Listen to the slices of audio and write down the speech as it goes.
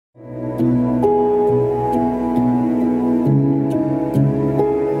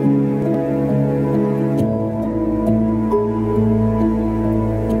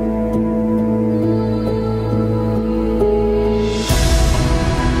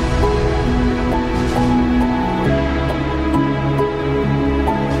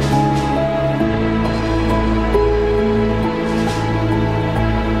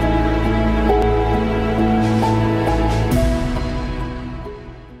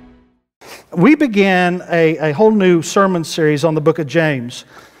We began a whole new sermon series on the book of James.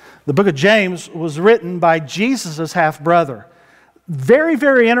 The book of James was written by Jesus' half-brother. Very,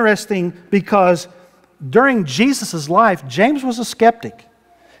 very interesting because during Jesus' life, James was a skeptic.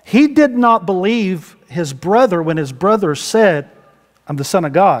 He did not believe his brother when his brother said, "I'm the Son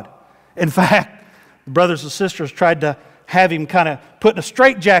of God." In fact, the brothers and sisters tried to have him kind of put in a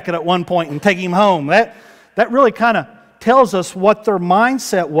straitjacket at one point and take him home. That really kind of tells us what their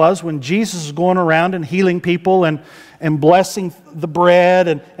mindset was when Jesus is going around and healing people and blessing the bread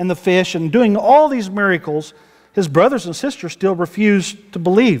and the fish and doing all these miracles. His brothers and sisters still refused to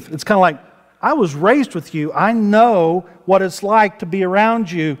believe. It's kind of like, I was raised with you. I know what it's like to be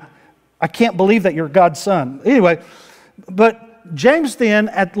around you. I can't believe that you're God's son. Anyway, but James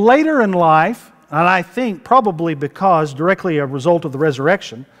then, later in life, and I think probably because directly a result of the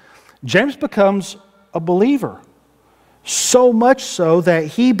resurrection, James becomes a believer. So much so that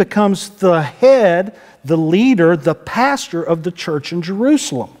he becomes the head, the leader, the pastor of the church in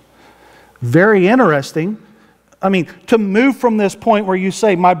Jerusalem. Very interesting. I mean, to move from this point where you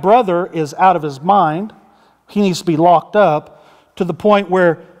say, my brother is out of his mind, he needs to be locked up, to the point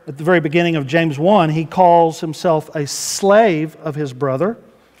where at the very beginning of James 1, he calls himself a slave of his brother,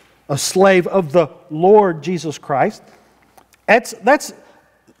 a slave of the Lord Jesus Christ. That's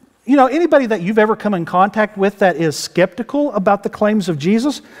you know, anybody that you've ever come in contact with that is skeptical about the claims of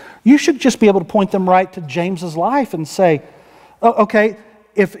Jesus, you should just be able to point them right to James's life and say, oh, okay,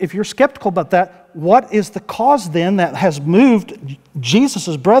 if you're skeptical about that, what is the cause then that has moved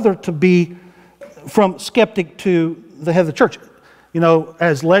Jesus' brother to be from skeptic to the head of the church? You know,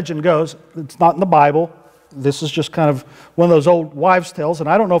 as legend goes, it's not in the Bible. This is just kind of one of those old wives' tales, and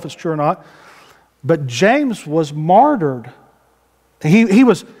I don't know if it's true or not. But James was martyred.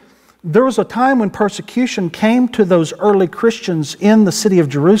 There was a time when persecution came to those early Christians in the city of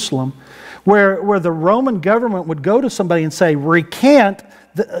Jerusalem where the Roman government would go to somebody and say, recant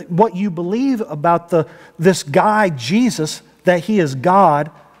what you believe about this guy, Jesus, that he is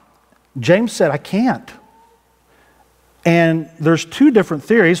God. James said, I can't. And there's two different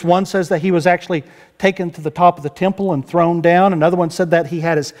theories. One says that he was actually taken to the top of the temple and thrown down. Another one said that he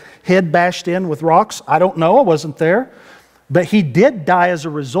had his head bashed in with rocks. I don't know. I wasn't there. But he did die as a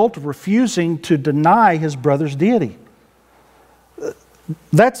result of refusing to deny his brother's deity.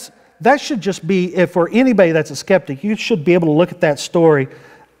 That should just be, if for anybody that's a skeptic, you should be able to look at that story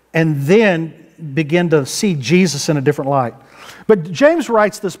and then begin to see Jesus in a different light. But James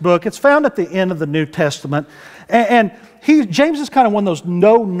writes this book. It's found at the end of the New Testament. And James is kind of one of those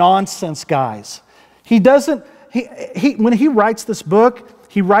no-nonsense guys. When he writes this book,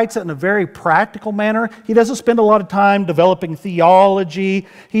 he writes it in a very practical manner. He doesn't spend a lot of time developing theology.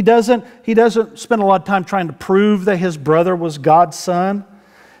 He doesn't spend a lot of time trying to prove that his brother was God's son.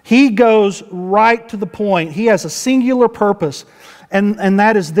 He goes right to the point. He has a singular purpose, and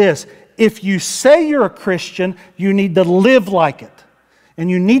that is this. If you say you're a Christian, you need to live like it. And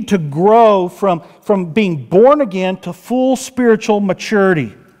you need to grow from being born again to full spiritual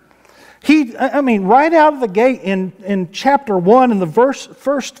maturity. Right out of the gate in chapter 1, in the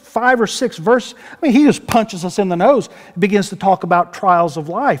first 5 or 6 verses, he just punches us in the nose. He begins to talk about trials of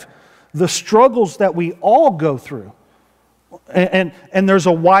life, the struggles that we all go through. And there's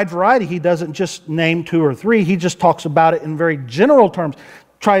a wide variety. He doesn't just name 2 or 3. He just talks about it in very general terms,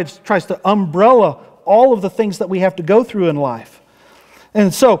 tries to umbrella all of the things that we have to go through in life.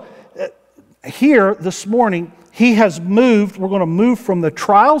 And so here this morning, he has moved, we're going to move from the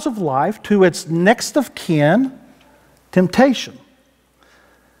trials of life to its next of kin, temptation.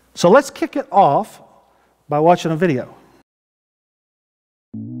 So let's kick it off by watching a video.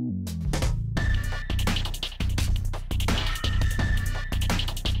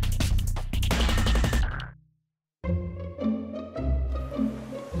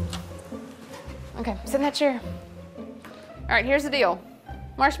 Okay, sit in that chair. All right, here's the deal.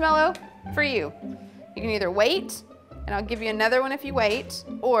 Marshmallow for you. You can either wait, and I'll give you another one if you wait,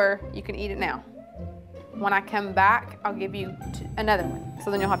 or you can eat it now. When I come back, I'll give you another one,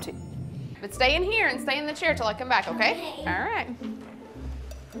 so then you'll have 2. But stay in here and stay in the chair till I come back, okay? All right.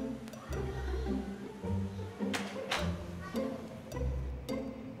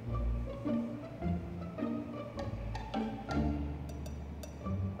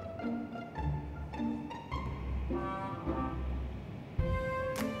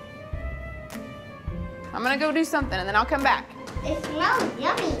 I'm gonna go do something and then I'll come back. It smells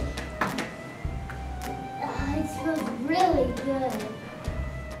yummy. It smells really good.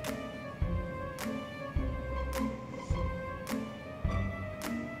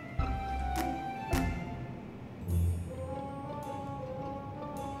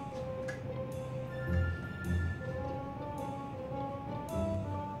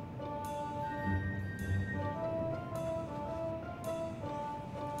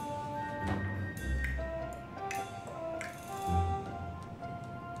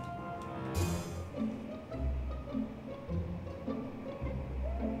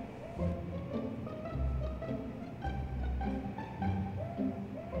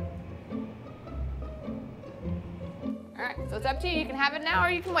 All right, so it's up to you. You can have it now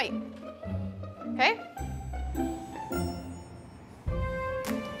or you can wait. Okay?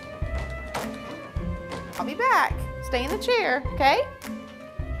 I'll be back. Stay in the chair, okay?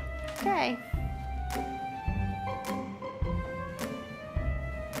 Okay.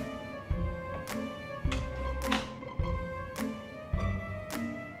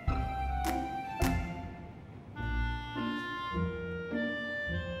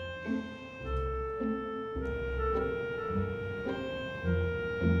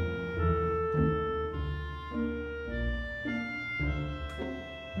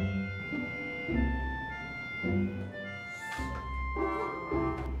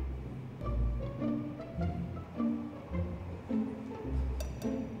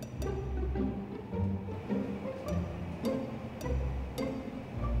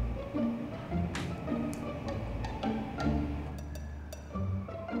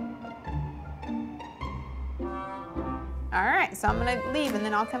 All right, so I'm gonna leave and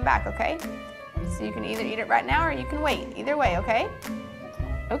then I'll come back, okay? So you can either eat it right now or you can wait. Either way, okay?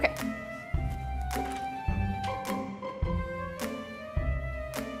 Okay.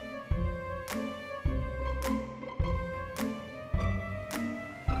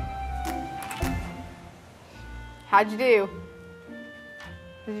 How'd you do?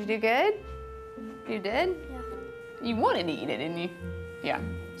 Did you do good? You did? Yeah. You wanted to eat it, didn't you? Yeah.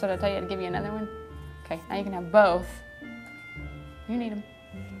 So did I tell you to give you another one? Okay, now you can have both. You need them.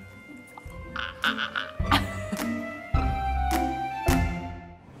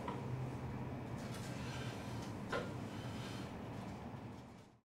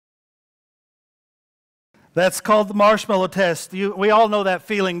 That's called the marshmallow test. We all know that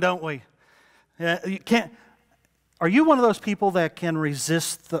feeling, don't we? Yeah, you can't. Are you one of those people that can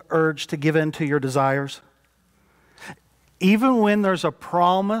resist the urge to give in to your desires? Even when there's a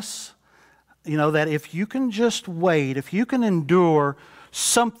promise, you know, that if you can just wait, if you can endure,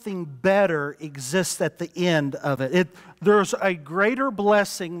 something better exists at the end of it. There's a greater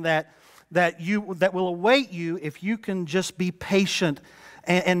blessing that will await you if you can just be patient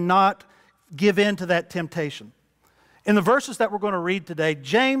and not give in to that temptation. In the verses that we're going to read today,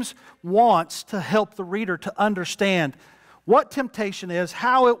 James wants to help the reader to understand what temptation is,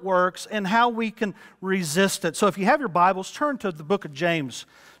 how it works, and how we can resist it. So if you have your Bibles, turn to the book of James,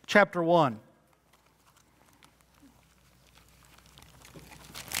 chapter 1.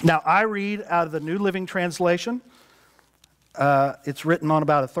 Now, I read out of the New Living Translation. It's written on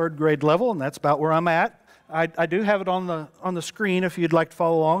about a third grade level, and that's about where I'm at. I do have it on the screen if you'd like to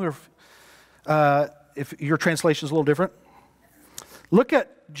follow along, or if your translation is a little different. Look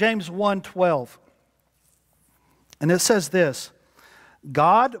at James 1:12. And it says this: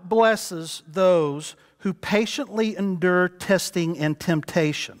 God blesses those who patiently endure testing and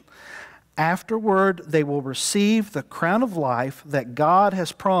temptation. Afterward, they will receive the crown of life that God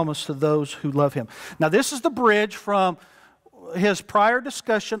has promised to those who love Him. Now, this is the bridge from his prior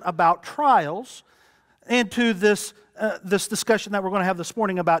discussion about trials into this discussion that we're going to have this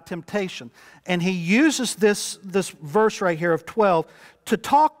morning about temptation. And he uses this verse right here of 12 to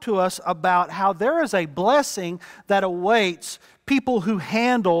talk to us about how there is a blessing that awaits people who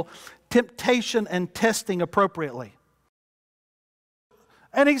handle temptation and testing appropriately.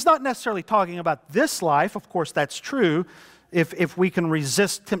 And he's not necessarily talking about this life. Of course, that's true. If we can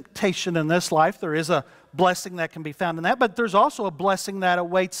resist temptation in this life, there is a blessing that can be found in that. But there's also a blessing that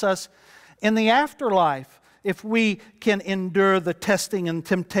awaits us in the afterlife if we can endure the testing and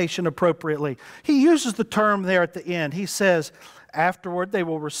temptation appropriately. He uses the term there at the end. He says, afterward they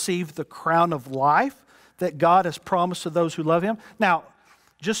will receive the crown of life that God has promised to those who love Him. Now,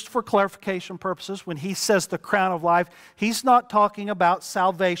 just for clarification purposes, when he says the crown of life, he's not talking about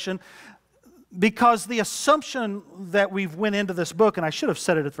salvation, because the assumption that we've went into this book, and I should have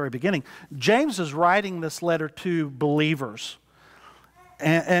said it at the very beginning, James is writing this letter to believers.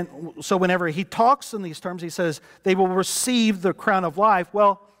 And so whenever he talks in these terms, he says, they will receive the crown of life.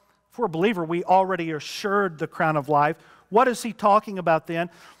 Well, for a believer, we already assured the crown of life. What is he talking about then?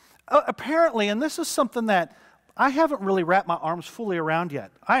 Apparently, and this is something that I haven't really wrapped my arms fully around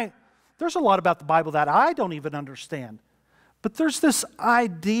yet. There's a lot about the Bible that I don't even understand. But there's this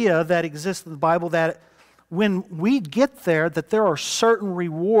idea that exists in the Bible that when we get there, that there are certain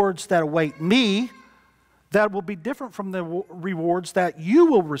rewards that await me that will be different from the rewards that you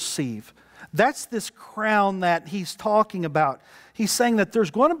will receive. That's this crown that he's talking about. He's saying that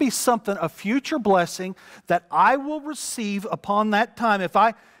there's going to be something, a future blessing that I will receive upon that time. If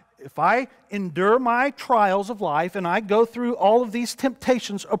I endure my trials of life and I go through all of these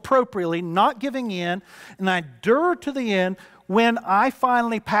temptations appropriately, not giving in, and I endure to the end, when I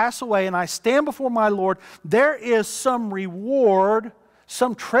finally pass away and I stand before my Lord, there is some reward,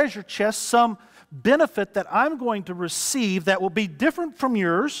 some treasure chest, some benefit that I'm going to receive that will be different from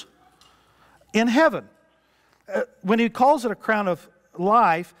yours in heaven. When he calls it a crown of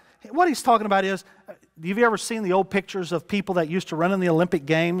life, what he's talking about is, have you ever seen the old pictures of people that used to run in the Olympic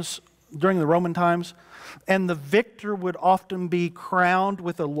Games during the Roman times? And the victor would often be crowned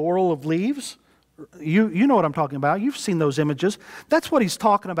with a laurel of leaves. You know what I'm talking about. You've seen those images. That's what he's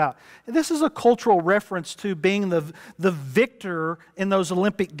talking about. This is a cultural reference to being the victor in those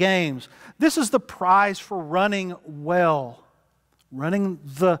Olympic Games. This is the prize for running well, running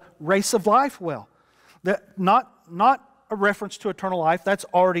the race of life well. Not a reference to eternal life. That's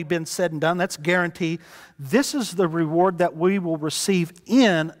already been said and done. That's guaranteed. This is the reward that we will receive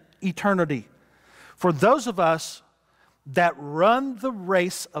in eternity. For those of us that run the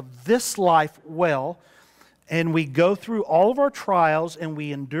race of this life well, and we go through all of our trials and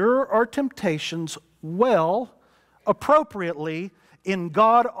we endure our temptations well, appropriately, in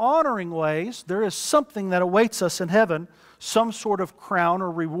God-honoring ways, there is something that awaits us in heaven, some sort of crown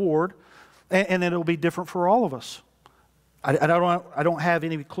or reward, and it'll be different for all of us. I don't have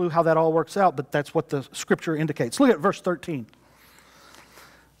any clue how that all works out, but that's what the Scripture indicates. Look at verse 13.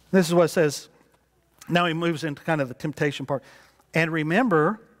 This is what it says. Now he moves into kind of the temptation part. And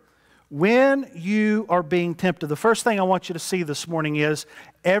remember, when you are being tempted, the first thing I want you to see this morning is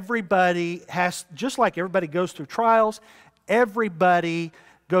everybody has, just like everybody goes through trials, everybody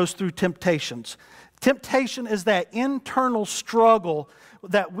goes through temptations. Temptation is that internal struggle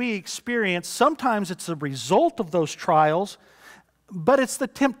that we experience. Sometimes it's a result of those trials, but it's the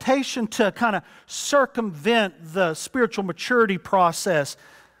temptation to kind of circumvent the spiritual maturity process.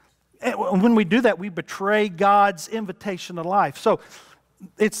 And when we do that, we betray God's invitation to life. So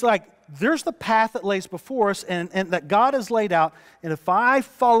it's like there's the path that lays before us and that God has laid out, and if I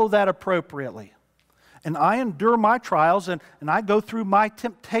follow that appropriately, and I endure my trials and I go through my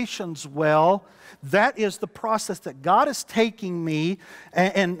temptations well, that is the process that God is taking me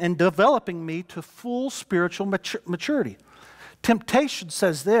and developing me to full spiritual maturity. Temptation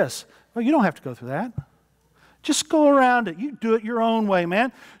says this, well, you don't have to go through that. Just go around it. You do it your own way,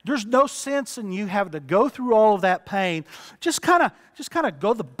 man. There's no sense in you having to go through all of that pain. Just kind of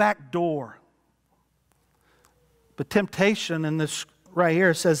go the back door. But temptation in this right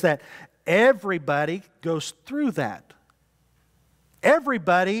here says that everybody goes through that.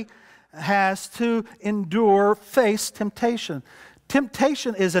 Everybody has to endure, face temptation.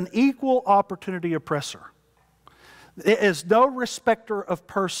 Temptation is an equal opportunity oppressor. It is no respecter of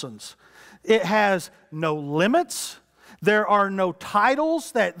persons. It has no limits. There are no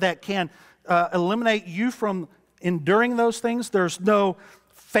titles that can eliminate you from enduring those things. There's no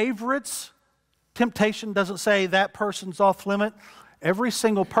favorites. Temptation doesn't say that person's off limit. Every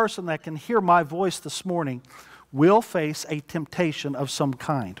single person that can hear my voice this morning will face a temptation of some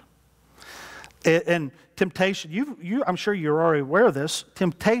kind. And temptation, I'm sure you're already aware of this,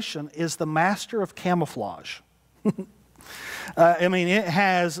 temptation is the master of camouflage. It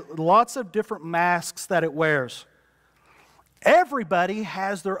has lots of different masks that it wears. Everybody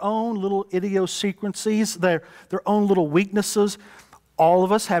has their own little idiosyncrasies, their own little weaknesses. All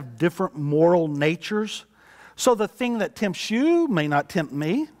of us have different moral natures. So the thing that tempts you may not tempt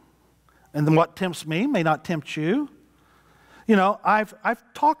me, and then what tempts me may not tempt you. You know, I've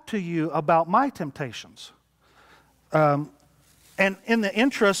talked to you about my temptations. And in the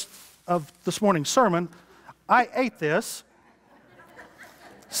interest of this morning's sermon, I ate this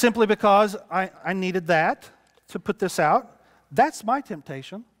simply because I needed that to put this out. That's my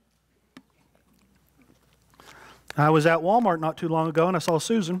temptation. I was at Walmart not too long ago and I saw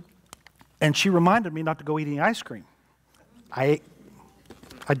Susan, and she reminded me not to go eating ice cream. I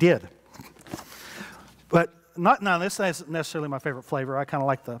did. But this isn't necessarily my favorite flavor. I kind of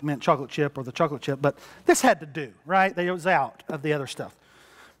like the mint chocolate chip or the chocolate chip, but this had to do, right? It was out of the other stuff.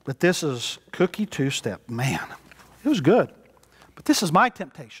 But this is cookie two-step. Man, it was good. But this is my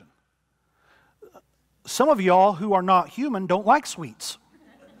temptation. some of y'all who are not human don't like sweets.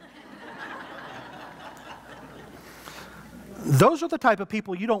 Those are the type of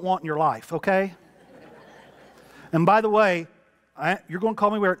people you don't want in your life, okay? And by the way, you're going to call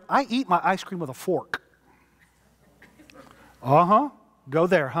me weird. I eat my ice cream with a fork. Uh-huh. Go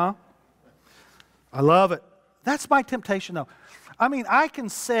there, huh? I love it. That's my temptation, though. I mean, I can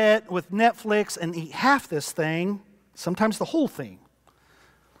sit with Netflix and eat half this thing, sometimes the whole thing.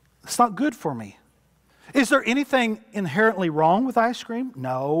 It's not good for me. Is there anything inherently wrong with ice cream?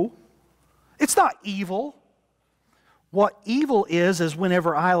 No. It's not evil. What evil is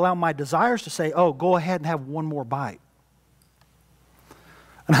whenever I allow my desires to say, oh, go ahead and have one more bite.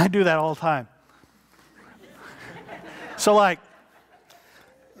 And I do that all the time. So like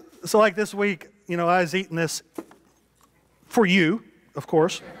this week, you know, I was eating this for you, of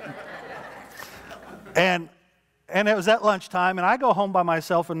course. And it was at lunchtime, and I go home by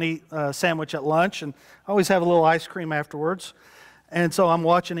myself and eat a sandwich at lunch, and I always have a little ice cream afterwards. And so I'm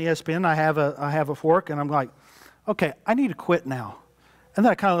watching ESPN, I have a fork, and I'm like, okay, I need to quit now. And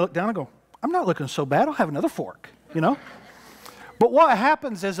then I kind of look down and go, I'm not looking so bad, I'll have another fork, you know? But what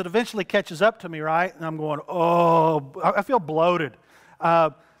happens is it eventually catches up to me, right? And I'm going, oh, I feel bloated.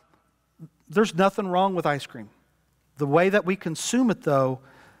 There's nothing wrong with ice cream. The way that we consume it, though,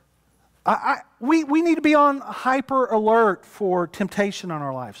 we need to be on hyper alert for temptation in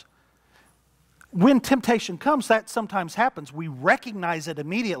our lives. When temptation comes, that sometimes happens. We recognize it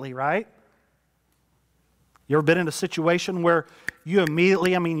immediately, right? You ever been in a situation where you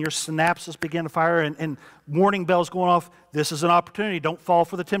immediately, your synapses begin to fire and warning bells going off? This is an opportunity. Don't fall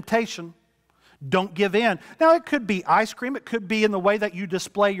for the temptation. Don't give in. Now, it could be ice cream. It could be in the way that you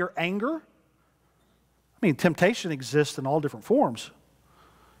display your anger. Temptation exists in all different forms.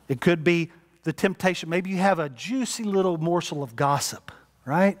 It could be the temptation. Maybe you have a juicy little morsel of gossip,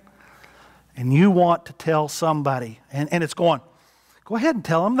 right? And you want to tell somebody. And it's going, go ahead and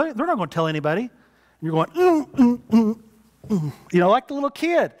tell them. They're not going to tell anybody. You're going, like the little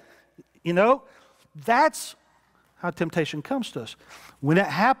kid. That's how temptation comes to us. When it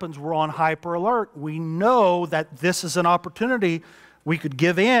happens, we're on hyper alert. We know that this is an opportunity. We could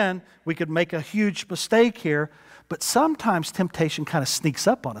give in. We could make a huge mistake here. But sometimes temptation kind of sneaks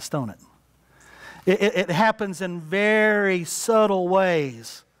up on us, don't it? It happens in very subtle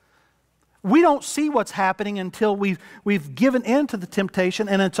ways. We don't see what's happening until we've given in to the temptation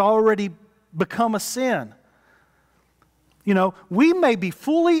and it's already become a sin. We may be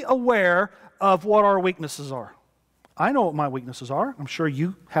fully aware of what our weaknesses are. I know what my weaknesses are. I'm sure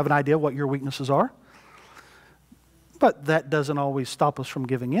you have an idea what your weaknesses are. But that doesn't always stop us from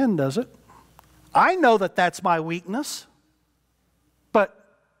giving in, does it? I know that that's my weakness,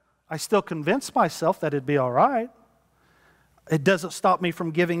 but I still convince myself that it'd be all right. It doesn't stop me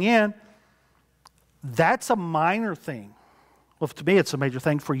from giving in. That's a minor thing. Well, to me, it's a major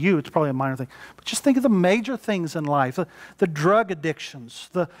thing. For you, it's probably a minor thing. But just think of the major things in life. The drug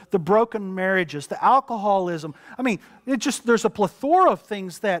addictions, the broken marriages, the alcoholism. There's a plethora of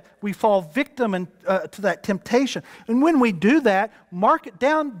things that we fall victim to that temptation. And when we do that, mark it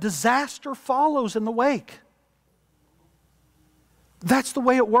down, disaster follows in the wake. That's the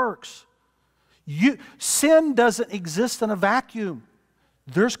way it works. Sin doesn't exist in a vacuum.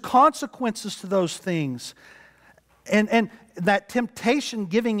 There's consequences to those things. And that temptation,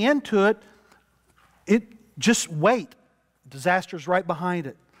 giving into it just wait. Disaster's right behind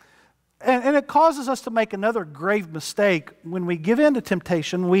it. And it causes us to make another grave mistake. When we give in to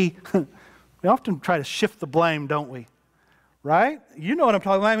temptation, we often try to shift the blame, don't we? Right? You know what I'm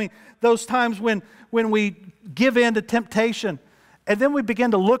talking about. Those times when we give in to temptation, and then we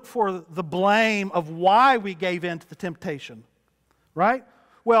begin to look for the blame of why we gave in to the temptation. Right?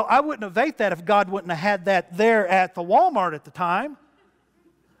 Well, I wouldn't have ate that if God wouldn't have had that there at the Walmart at the time.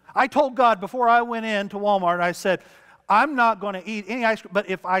 I told God before I went into Walmart, I said, I'm not going to eat any ice cream, but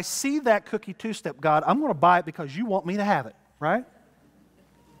if I see that cookie two-step, God, I'm going to buy it because you want me to have it, right?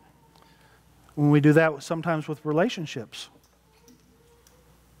 When we do that sometimes with relationships.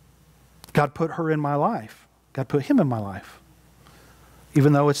 God put her in my life. God put him in my life.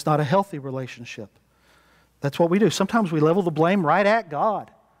 Even though it's not a healthy relationship. That's what we do. Sometimes we level the blame right at God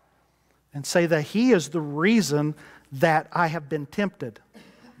and say that he is the reason that I have been tempted.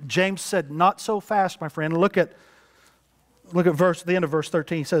 James said, not so fast, my friend. Look at the end of verse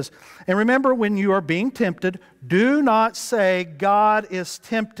 13. He says, and remember when you are being tempted, do not say, God is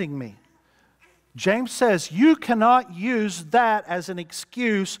tempting me. James says you cannot use that as an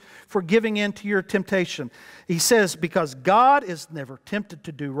excuse for giving in to your temptation. He says, because God is never tempted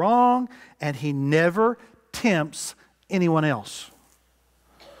to do wrong, and he never tempts anyone else.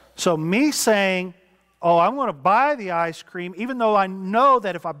 So me saying, oh, I'm going to buy the ice cream, even though I know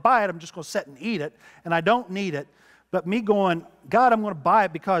that if I buy it, I'm just going to sit and eat it, and I don't need it. But me going, God, I'm going to buy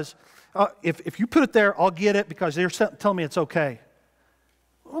it because if you put it there, I'll get it because they're telling me it's okay.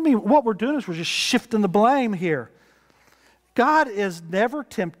 I mean, what we're doing is we're just shifting the blame here. God is never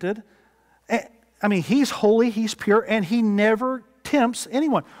tempted. I mean, He's holy, He's pure, and He never tempts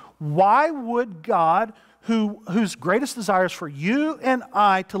anyone. Why would God, whose greatest desire is for you and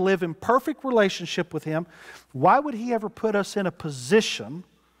I to live in perfect relationship with Him, why would He ever put us in a position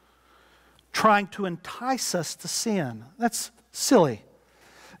trying to entice us to sin? That's silly.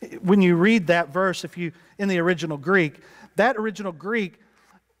 When you read that verse, in the original Greek,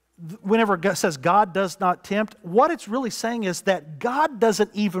 whenever it says God does not tempt, what it's really saying is that God doesn't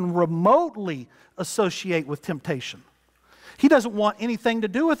even remotely associate with temptation. He doesn't want anything to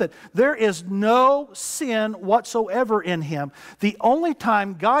do with it. There is no sin whatsoever in Him. The only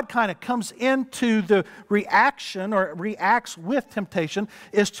time God kind of comes into the reaction or reacts with temptation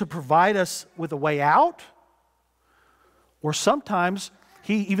is to provide us with a way out. Or sometimes,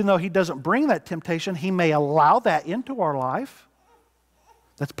 even though He doesn't bring that temptation, He may allow that into our life.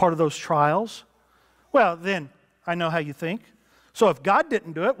 That's part of those trials. Well, then, I know how you think. So if God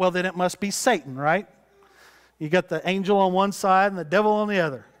didn't do it, well, then it must be Satan, right? You got the angel on one side and the devil on the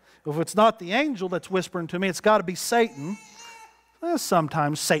other. If it's not the angel that's whispering to me, it's got to be Satan. Well,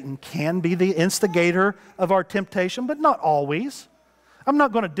 sometimes Satan can be the instigator of our temptation, but not always. I'm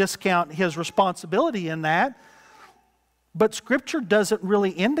not going to discount his responsibility in that. But Scripture doesn't really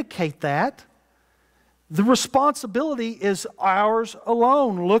indicate that. The responsibility is ours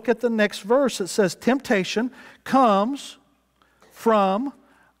alone. Look at the next verse. It says, temptation comes from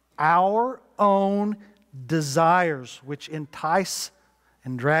our own desires, which entice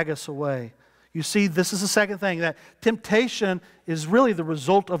and drag us away. You see, this is the second thing, that temptation is really the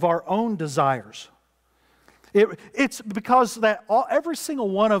result of our own desires. It's because that every single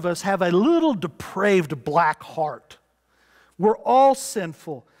one of us have a little depraved black heart. We're all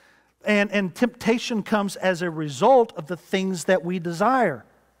sinful. And temptation comes as a result of the things that we desire.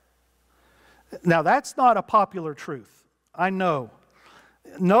 Now, that's not a popular truth. I know.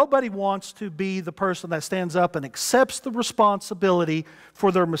 Nobody wants to be the person that stands up and accepts the responsibility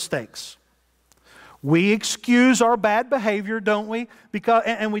for their mistakes. We excuse our bad behavior, don't we?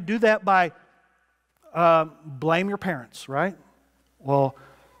 And we do that by blame your parents, right? Well,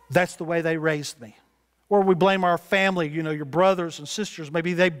 that's the way they raised me. Or we blame our family, your brothers and sisters.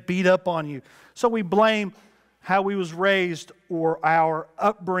 Maybe they beat up on you. So we blame how we was raised or our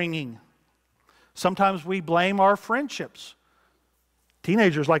upbringing. Sometimes we blame our friendships.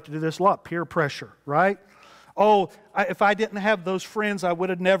 Teenagers like to do this a lot, peer pressure, right? Oh, if I didn't have those friends, I would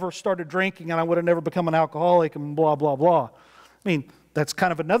have never started drinking and I would have never become an alcoholic and blah, blah, blah. I mean, that's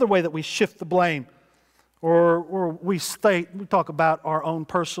kind of another way that we shift the blame. Or we talk about our own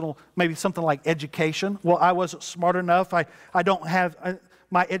personal, maybe something like education. Well, I wasn't smart enough. I don't have,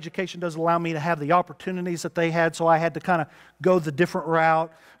 my education doesn't allow me to have the opportunities that they had, so I had to kind of go the different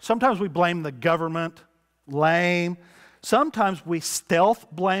route. Sometimes we blame the government, lame. Sometimes we stealth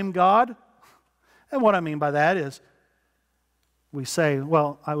blame God. And what I mean by that is we say,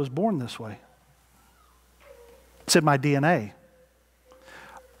 well, I was born this way. It's in my DNA.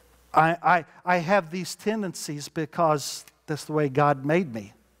 I have these tendencies because that's the way God made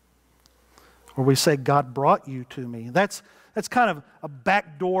me. Or we say, God brought you to me. That's kind of a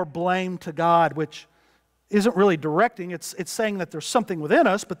backdoor blame to God, which isn't really directing. It's saying that there's something within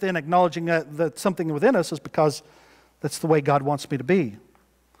us, but then acknowledging that something within us is because that's the way God wants me to be.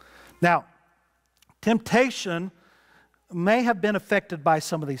 Now, temptation may have been affected by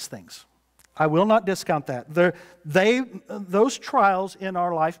some of these things. I will not discount that. Those trials in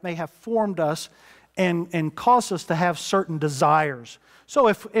our life may have formed us and caused us to have certain desires. So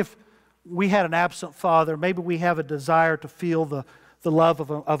if we had an absent father, maybe we have a desire to feel the love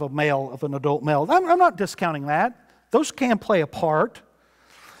of a male, of an adult male. I'm not discounting that. Those can play a part.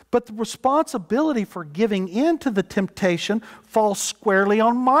 But the responsibility for giving in to the temptation falls squarely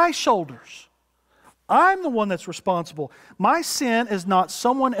on my shoulders. I'm the one that's responsible. My sin is not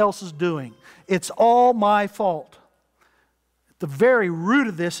someone else's doing. It's all my fault. The very root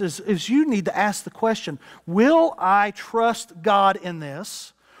of this is you need to ask the question, will I trust God in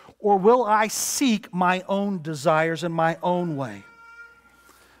this, or will I seek my own desires in my own way?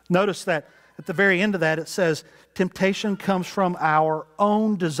 Notice that at the very end of that it says, temptation comes from our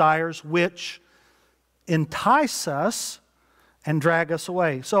own desires which entice us and drag us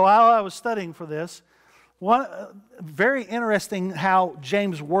away. So while I was studying for this, very interesting how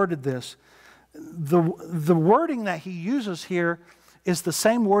James worded this. The wording that he uses here is the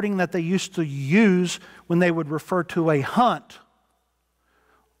same wording that they used to use when they would refer to a hunt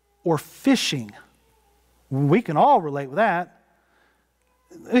or fishing. We can all relate with that.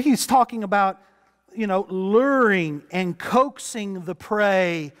 He's talking about, luring and coaxing the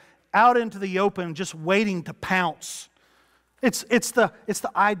prey out into the open, just waiting to pounce. It's the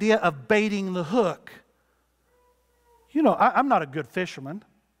idea of baiting the hook. I'm not a good fisherman,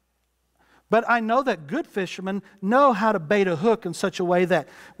 but I know that good fishermen know how to bait a hook in such a way that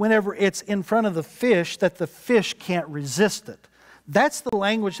whenever it's in front of the fish, that the fish can't resist it. That's the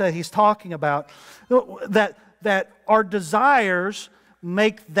language that he's talking about, that our desires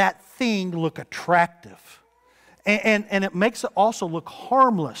make that thing look attractive. And it makes it also look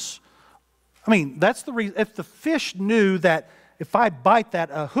harmless. I mean, that's the reason. If the fish knew that if I bite that,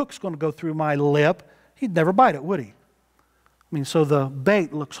 a hook's going to go through my lip, he'd never bite it, would he? I mean, so the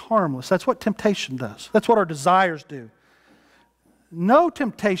bait looks harmless. That's what temptation does. That's what our desires do. No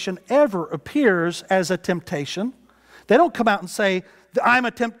temptation ever appears as a temptation. They don't come out and say, I'm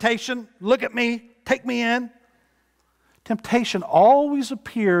a temptation, look at me, take me in. Temptation always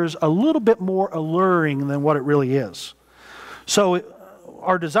appears a little bit more alluring than what it really is. So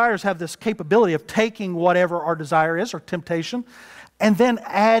our desires have this capability of taking whatever our desire is, or temptation, and then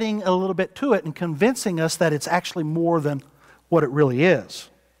adding a little bit to it and convincing us that it's actually more than what it really is.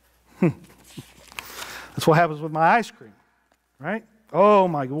 That's what happens with my ice cream, right? Oh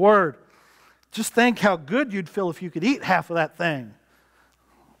my word. Just think how good you'd feel if you could eat half of that thing.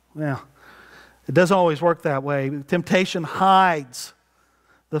 Well, it doesn't always work that way. Temptation hides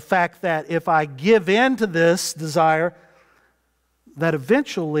the fact that if I give in to this desire, that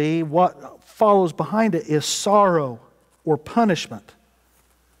eventually what follows behind it is sorrow or punishment.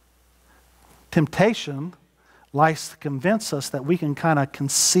 Temptation likes to convince us that we can kind of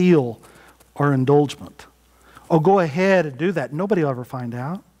conceal our indulgence. Oh, go ahead and do that. Nobody will ever find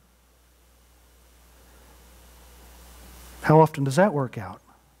out. How often does that work out?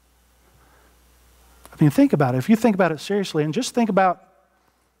 I mean, think about it. If you think about it seriously, and just think about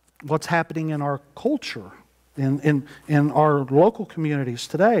what's happening in our culture, in our local communities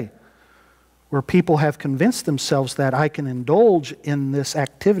today, where people have convinced themselves that I can indulge in this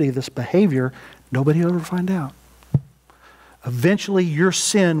activity, this behavior, nobody will ever find out. Eventually, your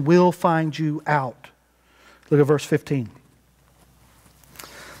sin will find you out. Look at verse 15.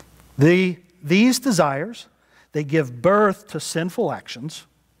 These desires, they give birth to sinful actions,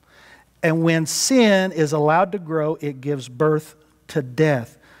 and when sin is allowed to grow, it gives birth to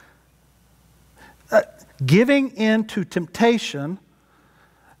death. Giving in to temptation,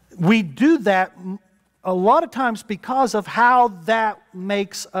 we do that a lot of times because of how that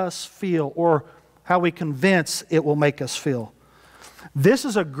makes us feel, or how we convince it will make us feel. This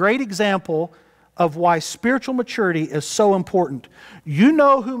is a great example of why spiritual maturity is so important. You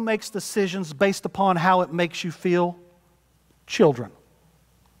know who makes decisions based upon how it makes you feel? Children.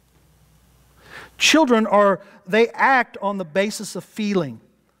 Children they act on the basis of feeling.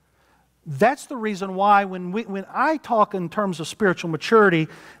 That's the reason why when I talk in terms of spiritual maturity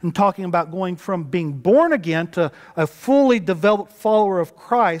and talking about going from being born again to a fully developed follower of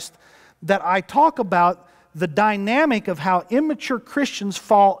Christ, that I talk about the dynamic of how immature Christians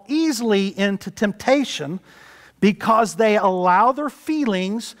fall easily into temptation because they allow their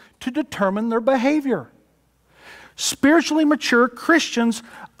feelings to determine their behavior. Spiritually mature Christians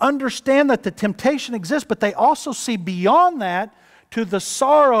understand that the temptation exists, but they also see beyond that to the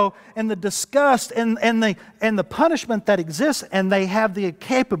sorrow and the disgust and the punishment that exists, and they have the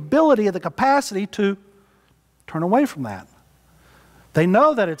capability, the capacity to turn away from that. They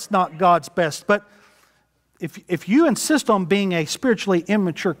know that it's not God's best, but if you insist on being a spiritually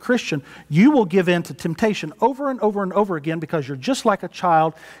immature Christian, you will give in to temptation over and over and over again because you're just like a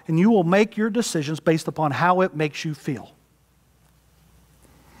child, and you will make your decisions based upon how it makes you feel.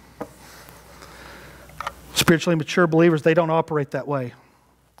 Spiritually mature believers, they don't operate that way.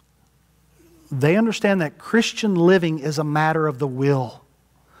 They understand that Christian living is a matter of the will.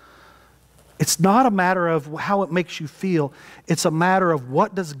 It's not a matter of how it makes you feel. It's a matter of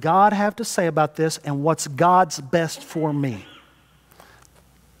what does God have to say about this and what's God's best for me.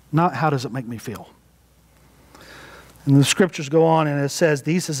 Not how does it make me feel. And the scriptures go on and it says,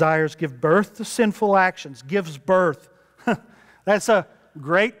 these desires give birth to sinful actions. Gives birth. That's a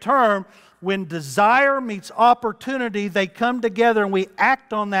great term. When desire meets opportunity, they come together and we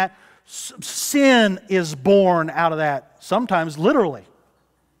act on that. Sin is born out of that, sometimes literally.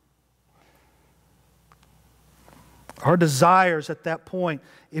 Our desires at that point,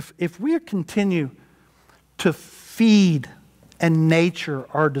 if we continue to feed and nature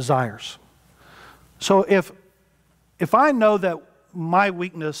our desires. So if I know my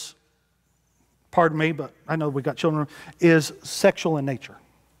weakness, pardon me, but I know we got children, is sexual in nature.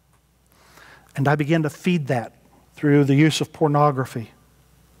 And I began to feed that through the use of pornography.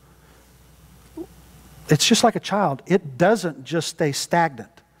 It's just like a child. It doesn't just stay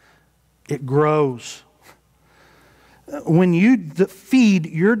stagnant. It grows. When you feed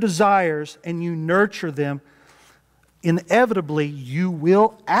your desires and you nurture them, inevitably you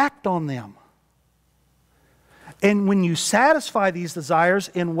will act on them. And when you satisfy these desires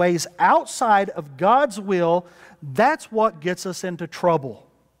in ways outside of God's will, that's what gets us into trouble.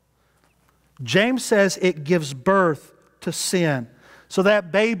 James says it gives birth to sin. So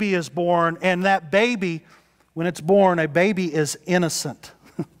that baby is born, and that baby, when it's born, a baby is innocent.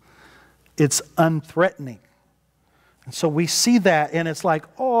 It's unthreatening. And so we see that, and it's like,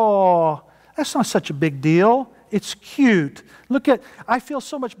 oh, that's not such a big deal. It's cute. Look at, I feel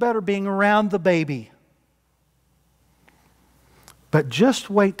so much better being around the baby. But just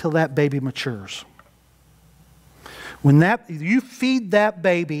wait till that baby matures. When you feed that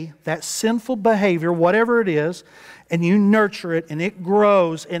baby, that sinful behavior, whatever it is, and you nurture it, and it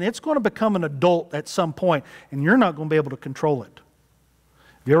grows, and it's going to become an adult at some point, and you're not going to be able to control it.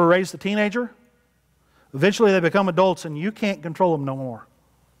 Have you ever raised a teenager? Eventually they become adults, and you can't control them no more.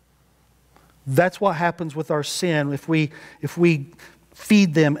 That's what happens with our sin if we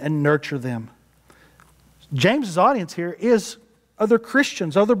feed them and nurture them. James's audience here is other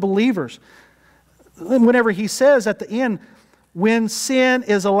Christians, other believers. Whenever he says at the end, when sin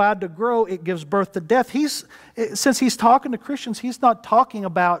is allowed to grow, it gives birth to death. Since he's talking to Christians, he's not talking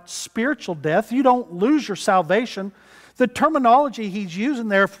about spiritual death. You don't lose your salvation. The terminology he's using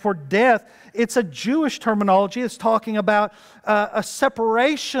there for death, it's a Jewish terminology. It's talking about a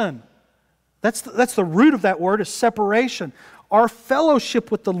separation. That's the root of that word, is separation. Our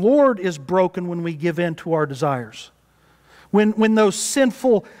fellowship with the Lord is broken when we give in to our desires. When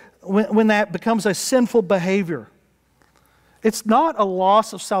that becomes a sinful behavior. It's not a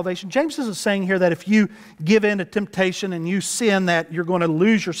loss of salvation. James isn't saying here that if you give in to temptation and you sin that you're going to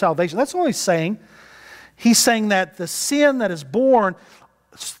lose your salvation. That's all he's saying. He's saying that the sin that is born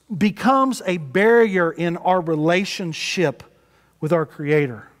becomes a barrier in our relationship with our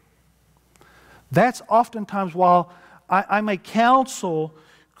Creator. That's oftentimes why I may counsel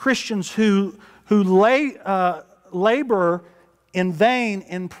Christians who labor in vain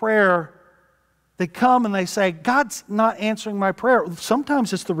in prayer. They come and they say, God's not answering my prayer.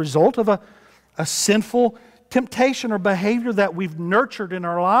 Sometimes it's the result of a sinful temptation or behavior that we've nurtured in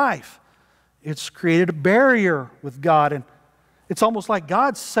our life. It's created a barrier with God. And it's almost like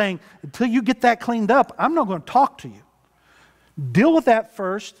God's saying, until you get that cleaned up, I'm not going to talk to you. Deal with that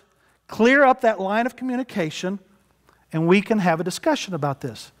first. Clear up that line of communication. And we can have a discussion about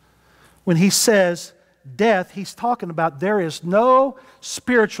this. When he says death, he's talking about there is no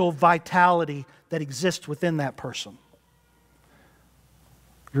spiritual vitality that exists within that person.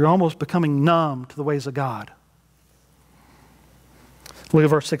 You're almost becoming numb to the ways of God. Look at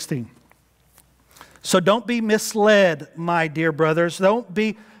verse 16. So don't be misled, my dear brothers. Don't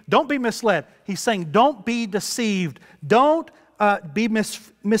be misled. He's saying don't be deceived. Don't be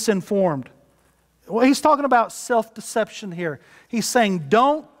misinformed. Well, he's talking about self-deception here. He's saying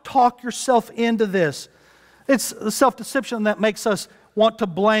don't talk yourself into this. It's the self-deception that makes us want to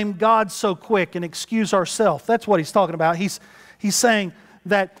blame God so quick and excuse ourselves. That's what he's talking about. He's saying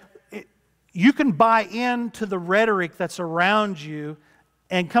that you can buy into the rhetoric that's around you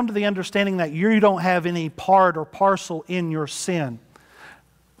and come to the understanding that you don't have any part or parcel in your sin.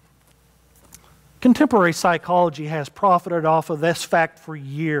 Contemporary psychology has profited off of this fact for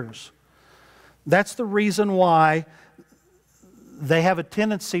years. That's the reason why they have a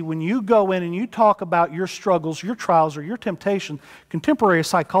tendency, when you go in and you talk about your struggles, your trials, or your temptation, contemporary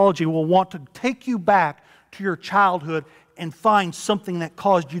psychology will want to take you back to your childhood and find something that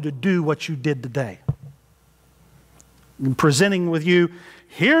caused you to do what you did today. And presenting with you,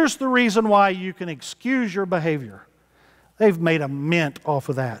 here's the reason why you can excuse your behavior. They've made a mint off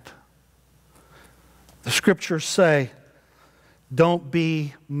of that. The Scriptures say, don't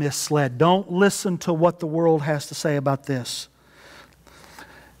be misled. Don't listen to what the world has to say about this.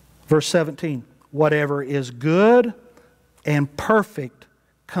 Verse 17, whatever is good and perfect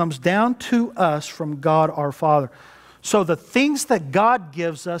comes down to us from God our Father. So the things that God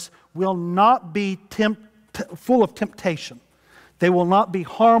gives us will not be full of temptation. They will not be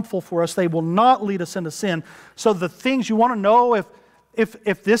harmful for us. They will not lead us into sin. So the things you want to know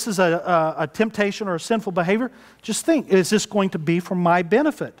if this is a temptation or a sinful behavior, just think, is this going to be for my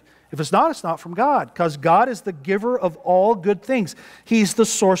benefit? If it's not from God, because God is the giver of all good things. He's the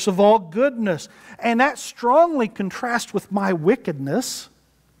source of all goodness. And that strongly contrasts with my wickedness.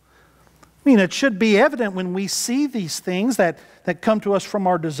 I mean, it should be evident when we see these things that come to us from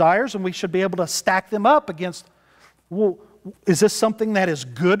our desires, and we should be able to stack them up against, well, is this something that is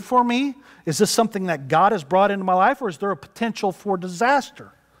good for me? Is this something that God has brought into my life, or is there a potential for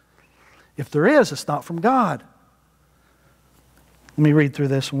disaster? If there is, it's not from God. Let me read through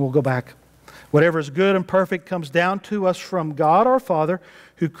this and we'll go back. Whatever is good and perfect comes down to us from God our Father,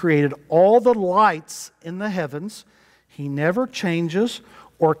 who created all the lights in the heavens. He never changes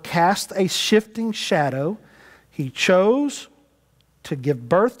or casts a shifting shadow. He chose to give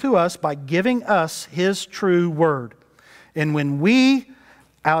birth to us by giving us His true word. And when we,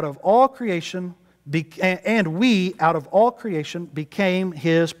 out of all creation, became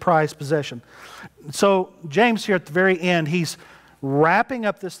His prized possession. So James here at the very end, he's wrapping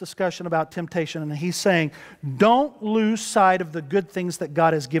up this discussion about temptation, and he's saying, don't lose sight of the good things that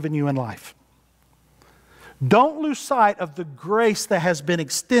God has given you in life. Don't lose sight of the grace that has been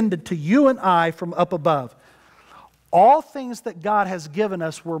extended to you and I from up above. All things that God has given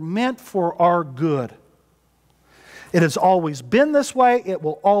us were meant for our good. It has always been this way. It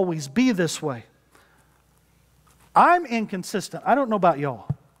will always be this way. I'm inconsistent. I don't know about y'all.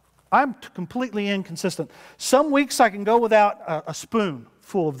 I'm completely inconsistent. Some weeks I can go without a spoon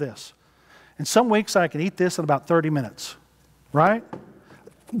full of this. And some weeks I can eat this in about 30 minutes. Right?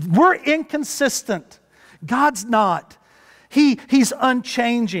 We're inconsistent. God's not. He's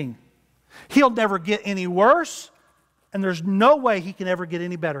unchanging. He'll never get any worse, and there's no way He can ever get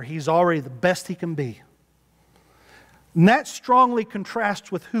any better. He's already the best He can be. And that strongly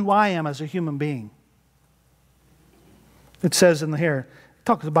contrasts with who I am as a human being. It says in here, it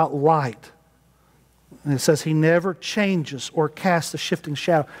talks about light. And it says He never changes or casts a shifting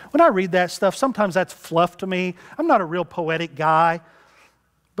shadow. When I read that stuff, sometimes that's fluff to me. I'm not a real poetic guy.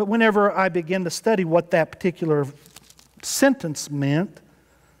 But whenever I begin to study what that particular sentence meant,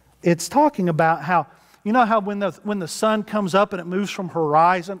 it's talking about how, you know how when the sun comes up and it moves from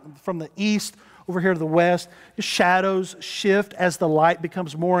horizon, from the east over here to the west, the shadows shift as the light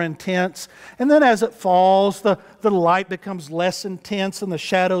becomes more intense. And then as it falls, the light becomes less intense and the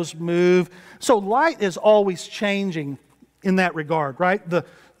shadows move. So light is always changing in that regard, right?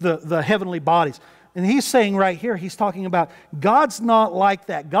 The heavenly bodies. And he's saying right here, he's talking about God's not like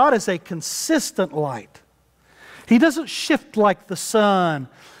that. God is a consistent light. He doesn't shift like the sun.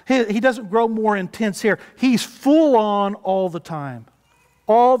 He doesn't grow more intense here. He's full on all the time.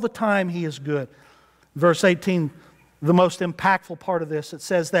 All the time He is good. Verse 18, the most impactful part of this, it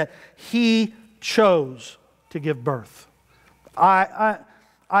says that He chose to give birth. I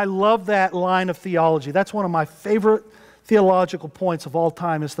love that line of theology. That's one of my favorite theological points of all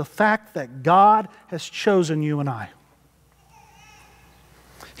time, is the fact that God has chosen you and I.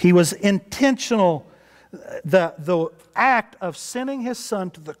 He was intentional. The act of sending His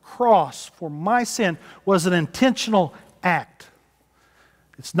Son to the cross for my sin was an intentional act.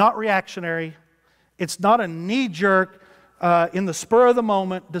 It's not reactionary. It's not a knee-jerk, in the spur of the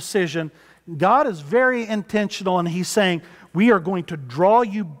moment decision. God is very intentional, and He's saying, we are going to draw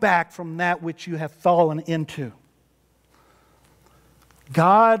you back from that which you have fallen into.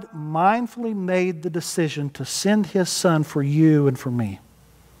 God mindfully made the decision to send His Son for you and for me.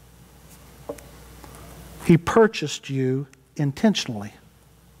 He purchased you intentionally.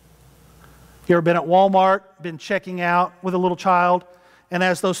 You ever been at Walmart, been checking out with a little child, and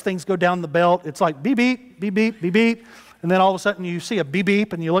as those things go down the belt, it's like beep, beep, beep, beep, beep, beep, and then all of a sudden you see a beep,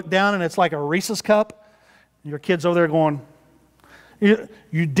 beep, and you look down and it's like a Reese's cup, and your kid's over there going,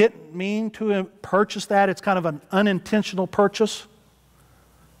 you didn't mean to purchase that, it's kind of an unintentional purchase.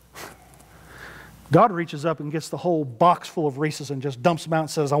 God reaches up and gets the whole box full of Reese's and just dumps them out and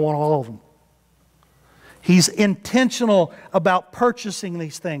says, I want all of them. He's intentional about purchasing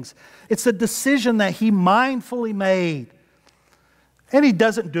these things. It's a decision that He mindfully made. And He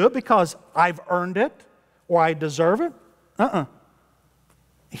doesn't do it because I've earned it or I deserve it.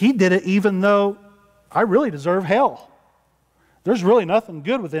 He did it even though I really deserve hell. There's really nothing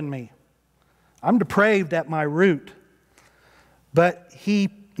good within me. I'm depraved at my root. But He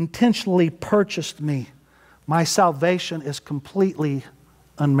intentionally purchased me. My salvation is completely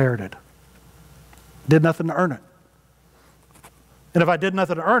unmerited. Did nothing to earn it. And if I did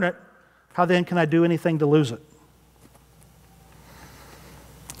nothing to earn it, how then can I do anything to lose it?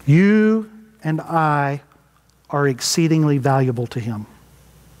 You and I are exceedingly valuable to Him.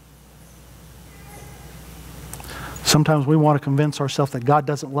 Sometimes we want to convince ourselves that God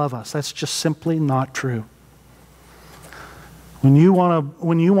doesn't love us. That's just simply not true. When you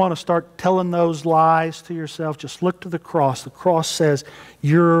want to start telling those lies to yourself, just look to the cross. The cross says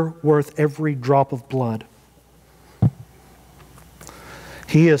you're worth every drop of blood.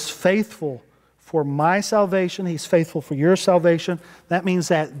 He is faithful for my salvation. He's faithful for your salvation. That means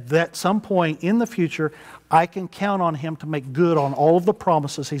that at some point in the future, I can count on Him to make good on all of the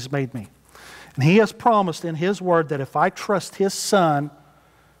promises He's made me. And He has promised in His Word that if I trust His Son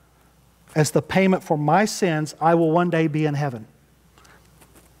as the payment for my sins, I will one day be in heaven.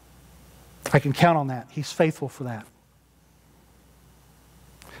 I can count on that. He's faithful for that.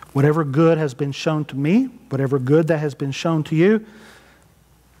 Whatever good has been shown to me, whatever good that has been shown to you,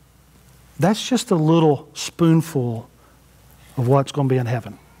 that's just a little spoonful of what's going to be in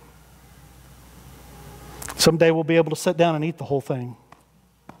heaven. Someday we'll be able to sit down and eat the whole thing.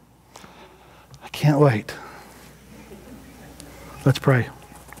 I can't wait. Let's pray.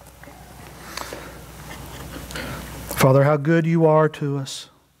 Father, how good You are to us.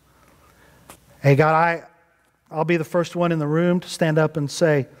 Hey, God, I'll be the first one in the room to stand up and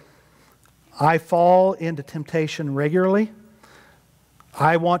say, I fall into temptation regularly.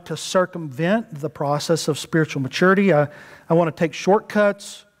 I want to circumvent the process of spiritual maturity. I want to take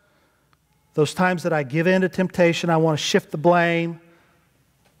shortcuts. Those times that I give in to temptation, I want to shift the blame.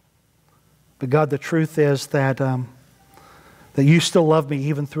 But God, the truth is that You still love me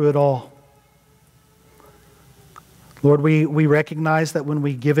even through it all. Lord, we recognize that when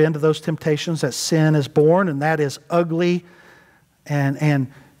we give in to those temptations, that sin is born, and that is ugly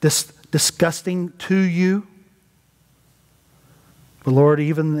and disgusting to You. But Lord,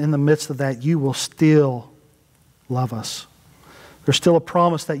 even in the midst of that, You will still love us. There's still a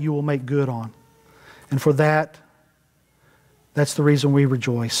promise that You will make good on. And for that, that's the reason we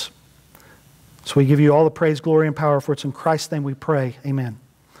rejoice. So we give You all the praise, glory, and power, for it's in Christ's name we pray. Amen.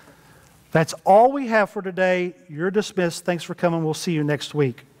 That's all we have for today. You're dismissed. Thanks for coming. We'll see you next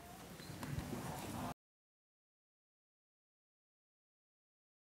week.